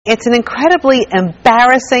It's an incredibly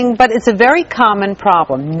embarrassing, but it's a very common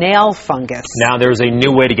problem, nail fungus. Now there's a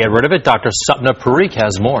new way to get rid of it. Dr. Sapna Parikh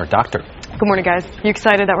has more. Doctor. Good morning, guys. You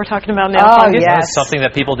excited that we're talking about nail fungus? Yes. It's something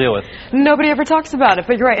that people deal with. Nobody ever talks about it,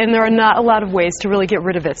 but you're right, and there are not a lot of ways to really get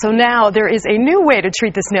rid of it. So now there is a new way to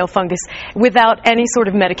treat this nail fungus without any sort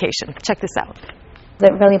of medication. Check this out.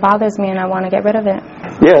 It really bothers me and I want to get rid of it.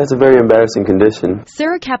 Yeah, it's a very embarrassing condition.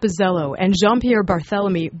 Sarah Capizzello and Jean-Pierre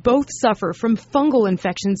Barthélemy both suffer from fungal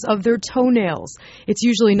infections of their toenails. It's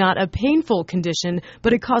usually not a painful condition,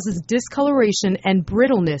 but it causes discoloration and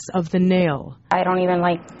brittleness of the nail. I don't even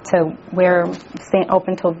like to wear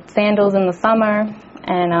open-toed sandals in the summer,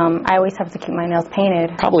 and I always have to keep my nails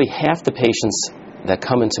painted. Probably half the patients that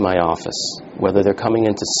come into my office, whether they're coming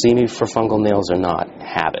in to see me for fungal nails or not,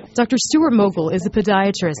 have it. Dr. Stuart Mogul is a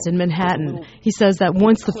podiatrist in Manhattan. He says that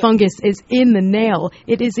once the fungus is in the nail,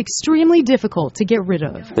 it is extremely difficult to get rid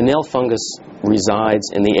of. The nail fungus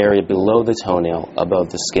resides in the area below the toenail,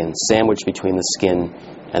 above the skin, sandwiched between the skin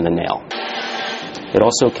and the nail. It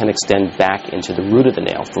also can extend back into the root of the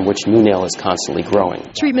nail, from which new nail is constantly growing.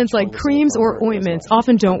 Treatments like creams or ointments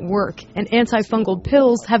often don't work, and antifungal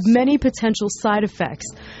pills have many potential side effects.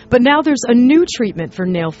 But now there's a new treatment for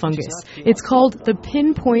nail fungus. It's called the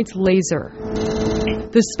PinPointe laser.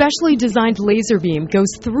 The specially designed laser beam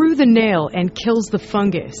goes through the nail and kills the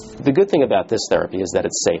fungus. The good thing about this therapy is that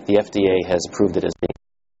it's safe. The FDA has approved it as being.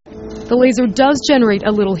 The laser does generate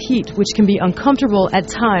a little heat, which can be uncomfortable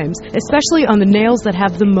at times, especially on the nails that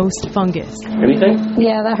have the most fungus. Anything?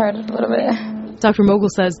 Yeah, that hurt a little bit. Dr.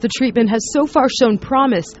 Mogul says the treatment has so far shown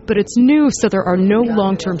promise, but it's new, so there are no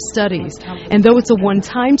long-term studies. And though it's a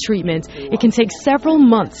one-time treatment, it can take several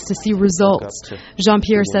months to see results.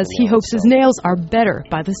 Jean-Pierre says he hopes his nails are better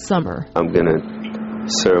by the summer. I'm going to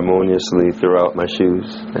ceremoniously throw out my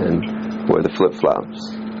shoes and wear the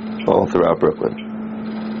flip-flops all throughout Brooklyn.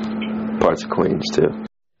 Parts of Queens, too.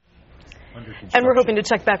 And we're hoping to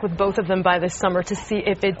check back with both of them by this summer to see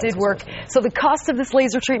if it did work. So the cost of this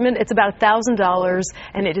laser treatment, it's about $1,000,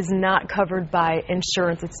 and it is not covered by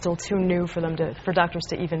insurance. It's still too new for doctors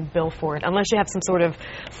to even bill for it. Unless you have some sort of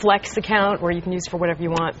flex account where you can use it for whatever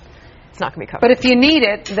you want, it's not going to be covered. But if you need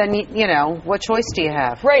it, then, you know, what choice do you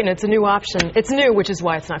have? Right, and it's a new option. It's new, which is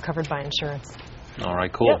why it's not covered by insurance. All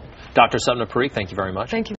right, cool. Yep. Dr. Sapna Parikh, thank you very much. Thank you.